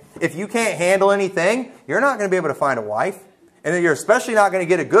pathetic, if you can't handle anything, you're not going to be able to find a wife. And then you're especially not going to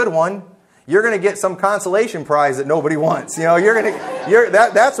get a good one. You're going to get some consolation prize that nobody wants. You know,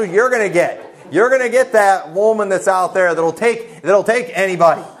 that's what you're going to get. You're going to get that woman that's out there that'll take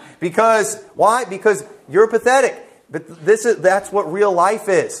anybody. Because why? Because you're pathetic. But that's what real life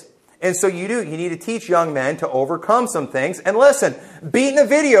is. And so you need to teach young men to overcome some things. And listen, beating a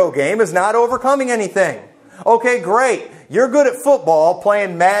video game is not overcoming anything. Okay, great. You're good at football,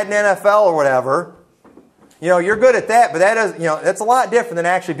 playing Madden NFL or whatever. You know, you're good at that, but that is, you know, that's a lot different than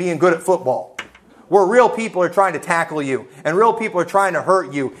actually being good at football. Where real people are trying to tackle you, and real people are trying to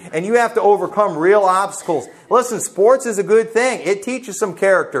hurt you, and you have to overcome real obstacles. Listen, sports is a good thing. It teaches some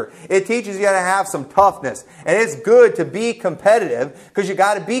character. It teaches you how to have some toughness. And it's good to be competitive, because you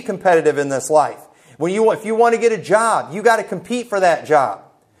got to be competitive in this life. If you want to get a job, you got to compete for that job.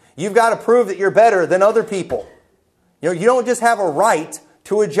 You've got to prove that you're better than other people. You know, you don't just have a right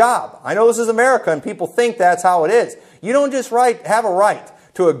to a job. I know this is America and people think that's how it is. You don't just have a right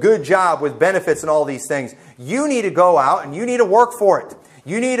to a good job with benefits and all these things. You need to go out and you need to work for it.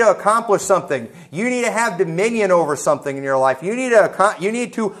 You need to accomplish something. You need to have dominion over something in your life. You need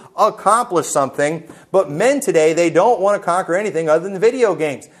to accomplish something. But men today, they don't want to conquer anything other than video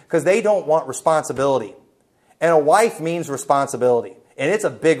games because they don't want responsibility. And a wife means responsibility. And it's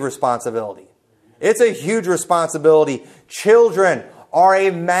a big responsibility. It's a huge responsibility. Children are a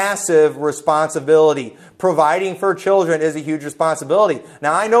massive responsibility. Providing for children is a huge responsibility.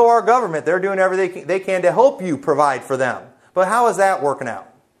 Now, I know our government, they're doing everything they can to help you provide for them. But how is that working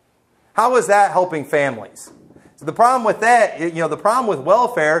out? How is that helping families? So the problem with that, the problem with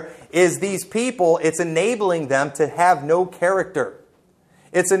welfare is these people, it's enabling them to have no character.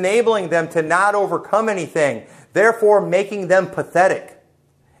 It's enabling them to not overcome anything, therefore making them pathetic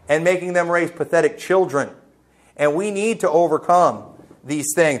and making them raise pathetic children. And we need to overcome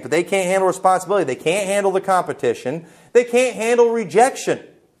these things. But they can't handle responsibility. They can't handle the competition. They can't handle rejection.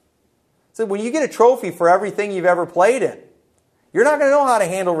 So when you get a trophy for everything you've ever played in, you're not going to know how to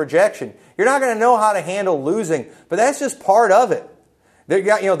handle rejection. You're not going to know how to handle losing. But that's just part of it.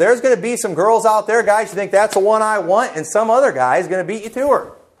 There's going to be some girls out there, guys, you think that's the one I want, and some other guy is going to beat you to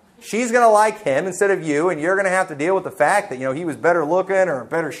her. She's going to like him instead of you, and you're going to have to deal with the fact that he was better looking or in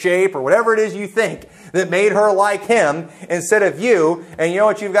better shape or whatever it is you think that made her like him instead of you. And you know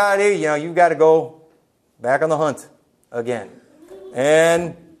what you've got to do? You've got to go back on the hunt again.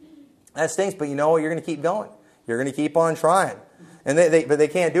 And that stinks, but you know what? You're going to keep going. You're going to keep on trying. And but they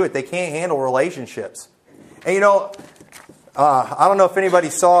can't do it. They can't handle relationships. And I don't know if anybody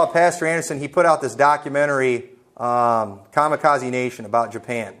saw Pastor Anderson. He put out this documentary, Kamikaze Nation, about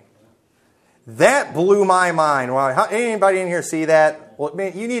Japan. That blew my mind. Wow, anybody in here see that? Well,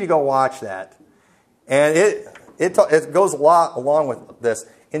 man, you need to go watch that. And it goes a lot along with this.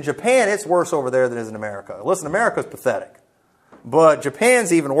 In Japan, it's worse over there than it is in America. Listen, America's pathetic. But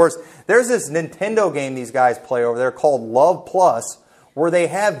Japan's even worse. There's this Nintendo game these guys play over there called Love Plus, where they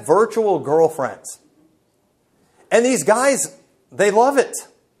have virtual girlfriends. And these guys, they love it.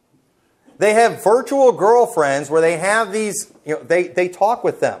 They have virtual girlfriends where they have these, they talk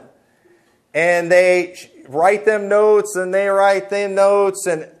with them. And they write them notes and they write them notes.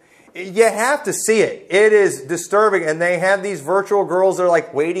 And You have to see it. It is disturbing. And they have these virtual girls that are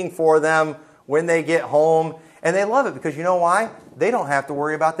like waiting for them when they get home. And they love it because you know why? They don't have to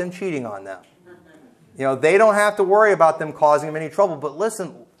worry about them cheating on them. You know, they don't have to worry about them causing them any trouble. But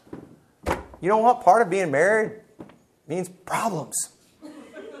listen, you know what? Part of being married means problems.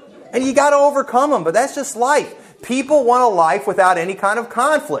 And you got to overcome them. But that's just life. People want a life without any kind of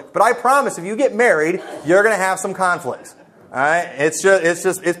conflict. But I promise, if you get married, you're going to have some conflicts. All right?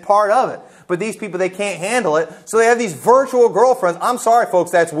 It's part of it. But these people, they can't handle it. So they have these virtual girlfriends. I'm sorry,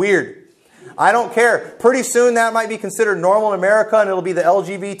 folks, that's weird. I don't care. Pretty soon that might be considered normal in America, and it'll be the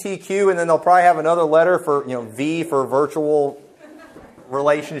LGBTQ, and then they'll probably have another letter for, V for virtual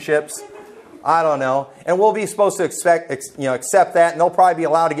relationships. I don't know. And we'll be supposed to accept that, and they'll probably be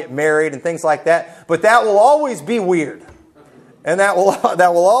allowed to get married and things like that. But that will always be weird. And that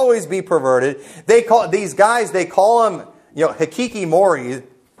will always be perverted. These guys, they call them, hikikomori,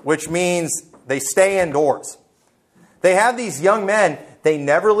 which means they stay indoors. They have these young men, they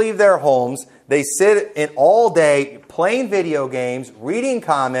never leave their homes. They sit in all day playing video games, reading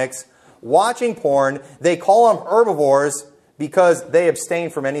comics, watching porn. They call them herbivores because they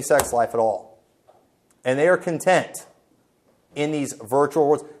abstain from any sex life at all. And they are content in these virtual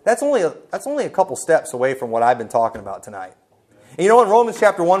worlds. That's only a couple steps away from what I've been talking about tonight. And you know, in Romans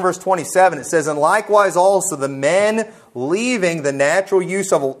chapter 1, verse 27, it says, "And likewise also the men, leaving the natural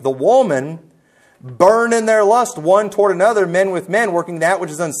use of the woman, burn in their lust one toward another, men with men, working that which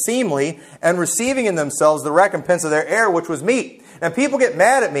is unseemly, and receiving in themselves the recompense of their error, which was meat." And people get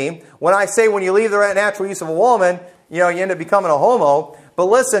mad at me when I say when you leave the natural use of a woman, you end up becoming a homo. But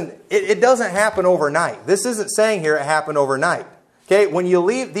listen, it doesn't happen overnight. This isn't saying here it happened overnight. Okay, when you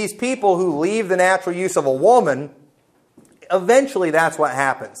leave, these people who leave the natural use of a woman, eventually that's what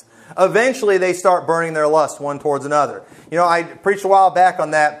happens. Eventually they start burning their lust one towards another. I preached a while back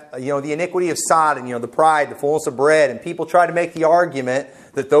on that, the iniquity of Sodom, the pride, the fullness of bread. And people try to make the argument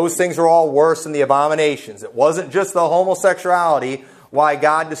that those things are all worse than the abominations. It wasn't just the homosexuality why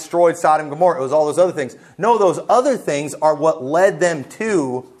God destroyed Sodom and Gomorrah. It was all those other things. No, those other things are what led them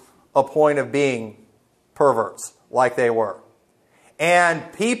to a point of being perverts, like they were.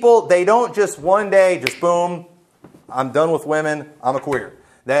 And people, they don't just one day, just boom, I'm done with women, I'm a queer.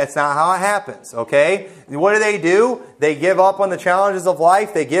 That's not how it happens, okay? What do? They give up on the challenges of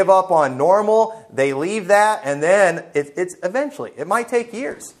life. They give up on normal. They leave that, and then it's eventually. It might take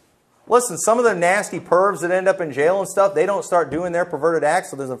years. Listen, some of the nasty pervs that end up in jail and stuff, they don't start doing their perverted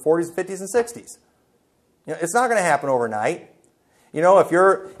acts until they're in the 40s, 50s, and 60s. It's not going to happen overnight. If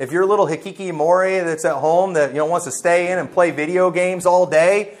you're a little hikikomori that's at home that wants to stay in and play video games all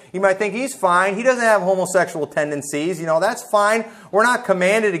day, you might think he's fine. He doesn't have homosexual tendencies. That's fine. We're not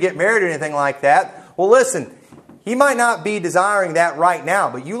commanded to get married or anything like that. Well, listen, he might not be desiring that right now,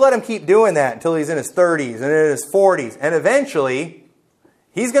 but you let him keep doing that until he's in his 30s and in his 40s, and eventually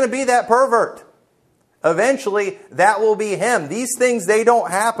he's going to be that pervert. Eventually, that will be him. These things, they don't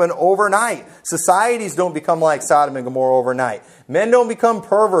happen overnight. Societies don't become like Sodom and Gomorrah overnight. Men don't become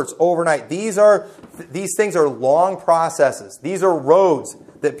perverts overnight. These things are long processes. These are roads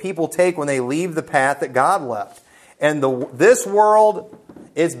that people take when they leave the path that God left. And this world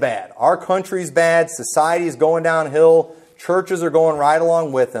is bad. Our country's bad. Society is going downhill. Churches are going right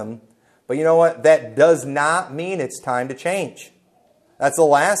along with them. But you know what? That does not mean it's time to change. That's the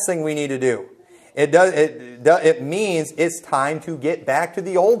last thing we need to do. It means it's time to get back to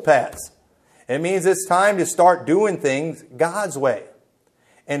the old paths. It means it's time to start doing things God's way.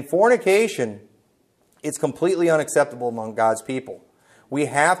 And fornication, it's completely unacceptable among God's people. We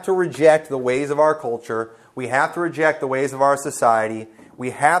have to reject the ways of our culture. We have to reject the ways of our society. We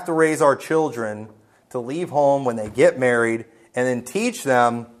have to raise our children to leave home when they get married and then teach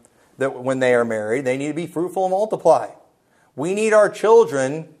them that when they are married, they need to be fruitful and multiply. We need our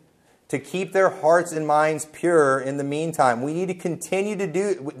children to keep their hearts and minds pure in the meantime. We need to continue to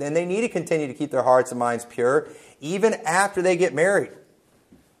do, and they need to continue to keep their hearts and minds pure even after they get married.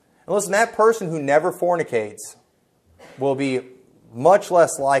 And listen, that person who never fornicates will be much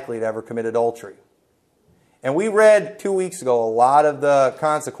less likely to ever commit adultery. And we read 2 weeks ago a lot of the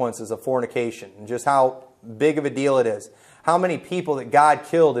consequences of fornication and just how big of a deal it is. How many people that God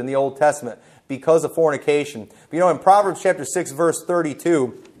killed in the Old Testament because of fornication. But in Proverbs chapter 6, verse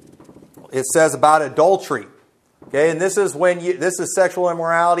 32, it says about adultery. Okay, and this is sexual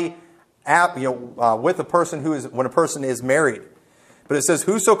immorality with a person when a person is married. But it says,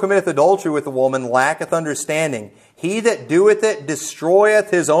 "Whoso committeth adultery with a woman lacketh understanding. He that doeth it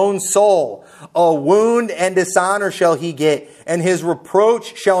destroyeth his own soul. A wound and dishonor shall he get, and his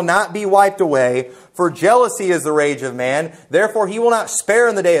reproach shall not be wiped away. For jealousy is the rage of man. Therefore he will not spare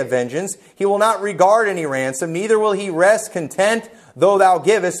in the day of vengeance. He will not regard any ransom. Neither will he rest content, though thou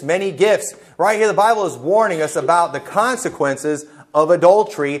givest many gifts. Right here the Bible is warning us about the consequences of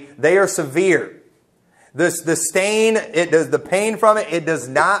adultery. They are severe. The stain, the pain from it, it does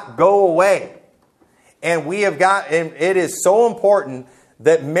not go away. And it is so important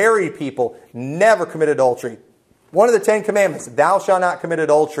that married people never commit adultery. One of the 10 Commandments, thou shalt not commit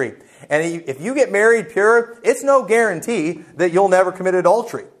adultery. And if you get married pure, it's no guarantee that you'll never commit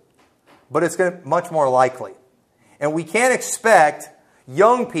adultery. But it's much more likely. And we can't expect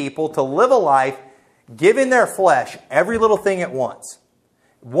young people to live a life giving their flesh every little thing at once.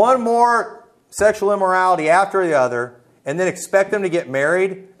 One more sexual immorality after the other, and then expect them to get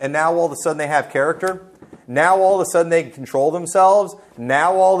married, and now all of a sudden they have character. Now all of a sudden they can control themselves.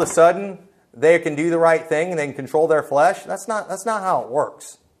 Now all of a sudden they can do the right thing and they can control their flesh. That's not how it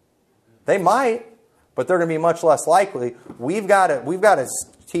works. They might, but they're going to be much less likely. We've got to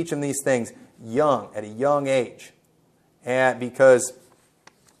teach them these things young, at a young age. And because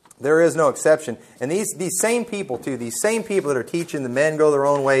there is no exception. And these same people too, these same people that are teaching the men go their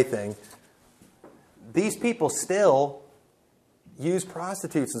own way thing, these people still use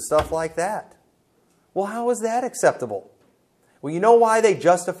prostitutes and stuff like that. Well, how is that acceptable? Well, you know why they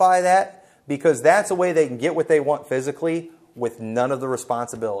justify that? Because that's a way they can get what they want physically with none of the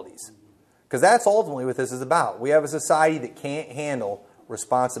responsibilities. Because that's ultimately what this is about. We have a society that can't handle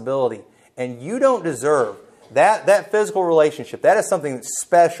responsibility. And you don't deserve that physical relationship. That is something that's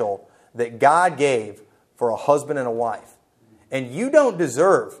special that God gave for a husband and a wife. And you don't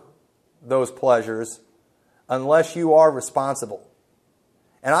deserve those pleasures unless you are responsible.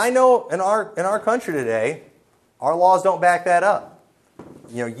 And I know in our country today, our laws don't back that up.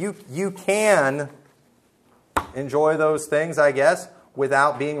 You know, you can enjoy those things, I guess,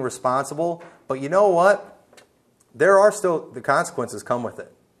 without being responsible. But you know what? There are still, the consequences come with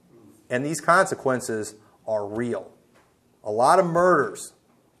it. And these consequences are real. A lot of murders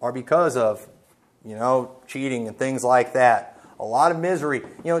are because of, cheating and things like that. A lot of misery.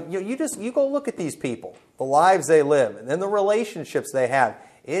 You go look at these people, the lives they live, and then the relationships they have.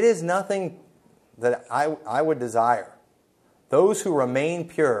 It is nothing that I would desire. Those who remain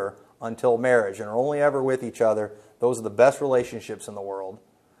pure until marriage and are only ever with each other, those are the best relationships in the world.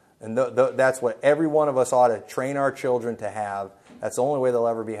 And that's what every one of us ought to train our children to have. That's the only way they'll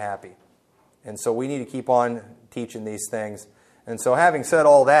ever be happy. And so we need to keep on teaching these things. And so having said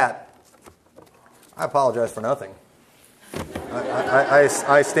all that, I apologize for nothing.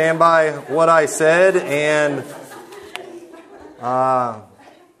 I stand by what I said, and I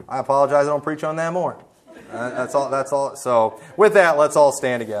apologize I don't preach on that more. That's all. So with that, let's all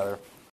stand together.